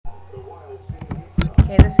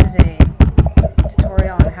Okay, this is a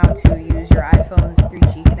tutorial on how to use your iPhone's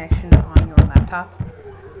 3G connection on your laptop.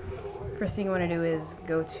 First thing you want to do is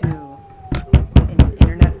go to an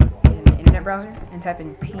internet browser and type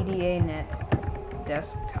in PDAnet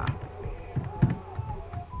desktop.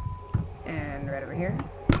 And right over here,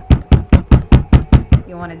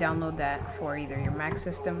 you want to download that for either your Mac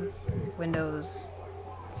system, Windows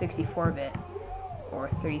 64-bit, or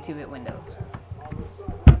 32-bit Windows.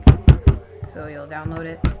 So you'll download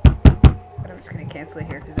it, but I'm just going to cancel it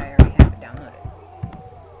here because I already have it downloaded.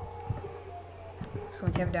 So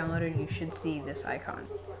once you have it downloaded, you should see this icon.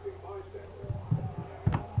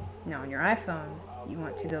 Now on your iPhone, you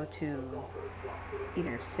want to go to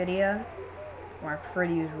either Cydia, or I prefer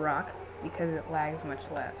to use Rock because it lags much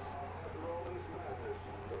less.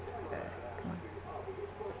 Come on.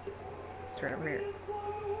 It's right over here.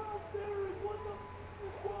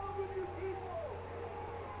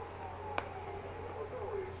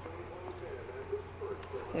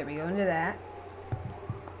 So there we go into that.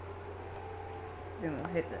 Then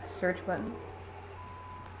we'll hit the search button.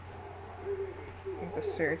 Hit the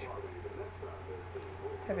search.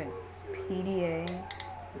 Type in PDA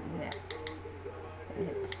net and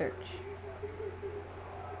hit search.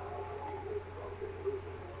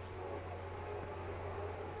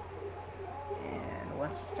 And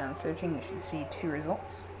once it's done searching, you should see two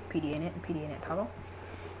results: PDA net and PDA net toggle.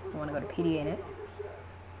 You want to go to PDA net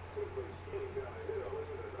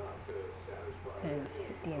and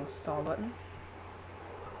hit the install button.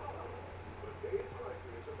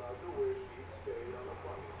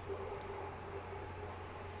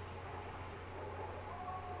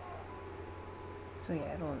 So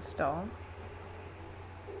yeah, it'll install.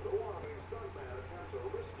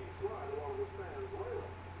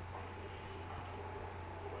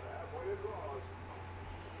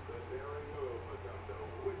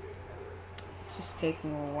 It's just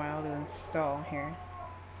taking a while to install here.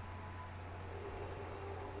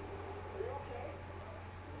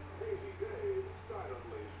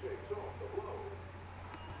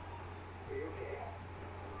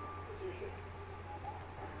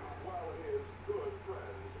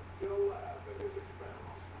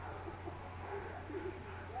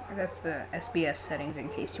 That's the SBS settings in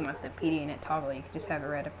case you want the PDAnet toggle. You can just have it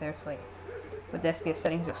right up there. So like with the SBS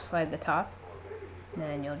settings, you'll slide the top, and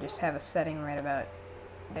then you'll just have a setting right about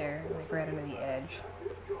there, like right under the edge.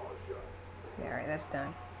 Yeah, alright, that's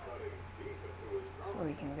done. So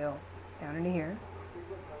we can go down into here.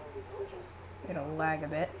 It'll lag a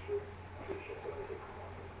bit.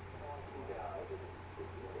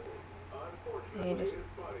 And you just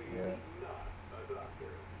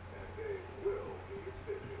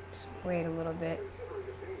wait a little bit.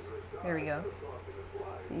 There we go.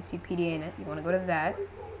 So you see PDAnet. You want to go to that.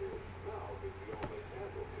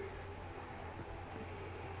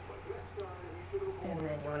 And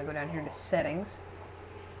then you want to go down here to settings.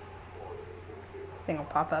 Thing will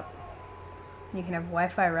pop up. You can have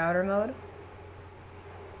Wi-Fi router mode,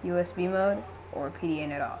 USB mode, or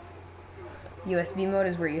PDAnet off. USB mode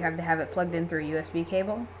is where you have to have it plugged in through a USB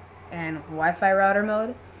cable, and Wi-Fi router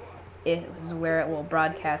mode is where it will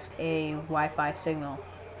broadcast a Wi-Fi signal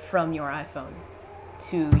from your iPhone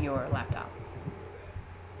to your laptop.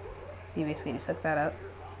 So you basically just hook that up,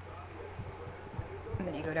 and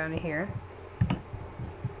then you go down to here.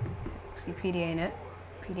 See PDAnet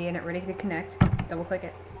ready to connect. Double click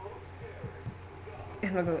it,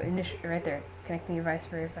 and it'll go right there, connecting your device,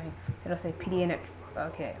 verifying. It'll say PDAnet.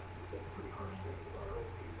 Okay.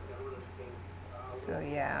 So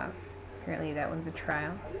yeah, apparently that one's a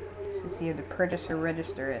trial. So you have to purchase or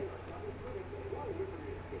register it.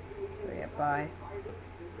 So yeah, buy.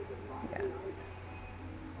 Yeah.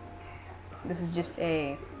 This is just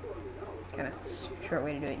a kind of short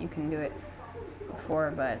way to do it. You can do it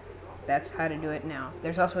before, but that's how to do it now.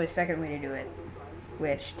 There's also a second way to do it,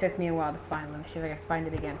 which took me a while to find. Let me see if I can find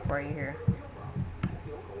it again for you here.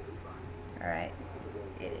 Alright.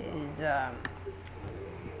 It is,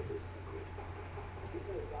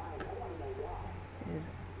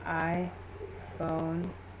 iPhone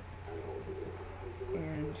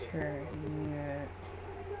internet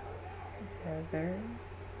tether,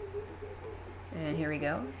 and here we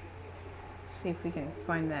go. Let's see if we can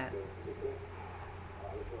find that.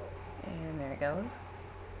 And there it goes.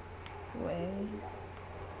 It's away.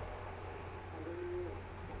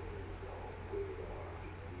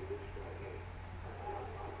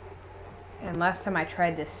 And last time I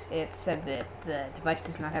tried this, it said that the device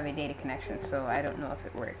does not have a data connection, so I don't know if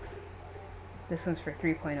it works. This one's for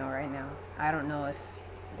 3.0 right now. I don't know if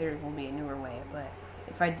there will be a newer way, but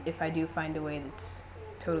if I do find a way that's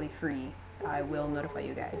totally free, I will notify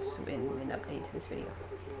you guys in an update to this video.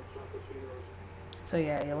 So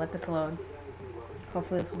yeah, you'll let this load.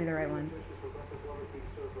 Hopefully this will be the right one.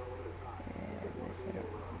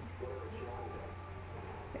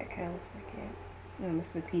 That kind of looks like it. No, this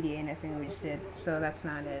is the PDA and everything we just did, so that's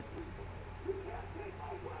not it.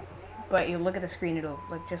 But you look at the screen, it'll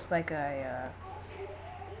look just like a,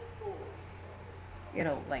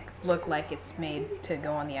 it'll like look like it's made to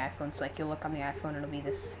go on the iPhone. So like you'll look on the iPhone, it'll be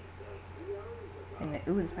this. And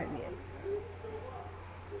ooh, this might be it.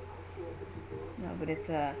 No, but it's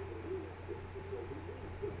yeah,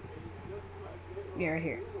 right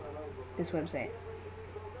here. This website.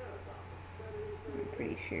 I'm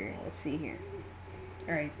pretty sure. Let's see here.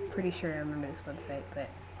 Alright, pretty sure I remember this website, but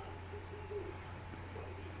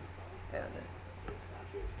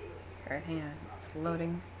alright, hang on. It's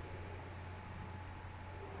loading.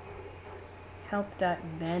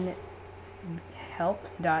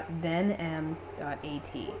 help.benm.at.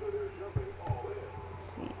 See,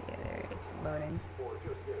 yeah, there it's loading.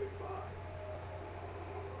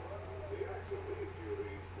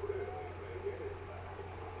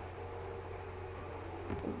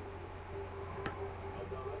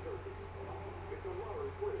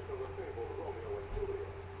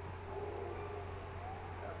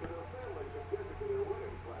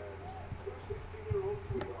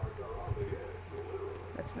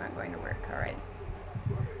 That's not going to work. Alright.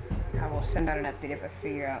 I will send out an update if I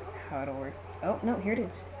figure out how it'll work. Oh, no, here it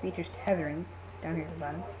is. Features tethering. Down here at the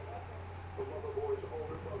bottom.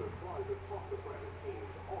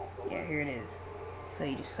 Yeah, here it is. So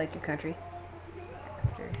you just select your country.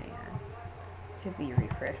 Hang on. Should be a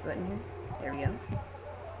refresh button here. There we go.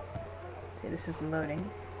 See, this is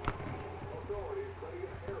loading.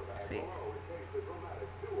 Let's see.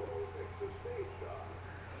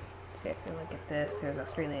 See, if you look at this, there's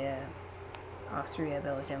Australia,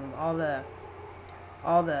 Belgium, all the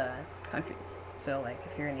countries. So, like,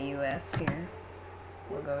 if you're in the U.S. here,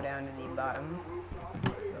 we'll go down to the bottom.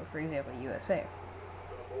 So, for example, USA.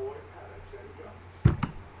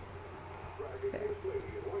 Okay.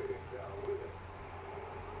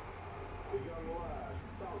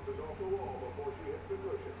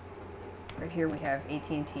 Right here we have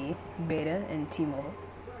AT&T, Beta, and T-Mobile.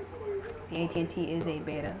 The AT&T is a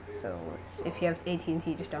beta, so if you have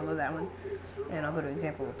AT&T, just download that one. And I'll go to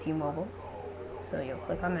example with T-Mobile. So you'll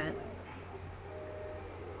click on that.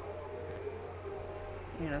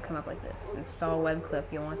 And it'll come up like this. Install web clip,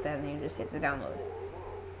 you'll want that, and then you just hit the download.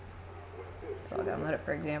 So I'll download it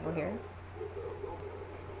for example here.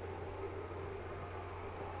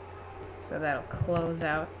 So that'll close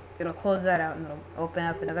out. It'll close that out and it'll open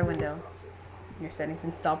up another window. Your settings,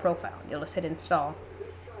 install profile. You'll just hit install.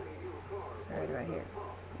 Right here.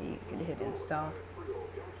 You can hit install.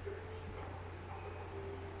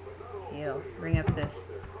 It'll bring up this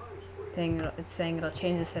thing. It's saying it'll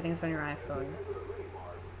change the settings on your iPhone.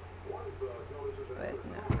 But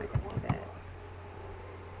no, I'm not going to do that.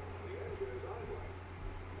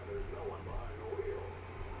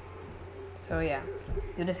 So yeah,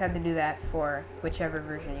 you'll just have to do that for whichever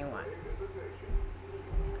version you want.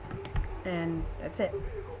 And that's it.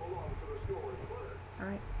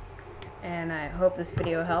 Alright. And I hope this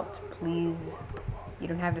video helped. Please, you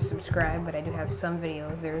don't have to subscribe, but I do have some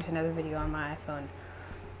videos. There is another video on my iPhone.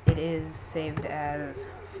 It is saved as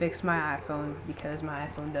Fix My iPhone because my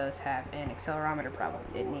iPhone does have an accelerometer problem.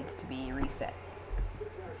 It needs to be reset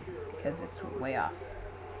because it's way off.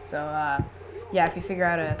 So, yeah, if you figure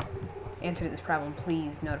out an answer to this problem,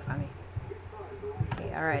 please notify me.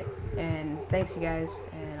 Okay, alright. And thanks, you guys,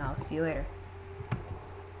 and I'll see you later.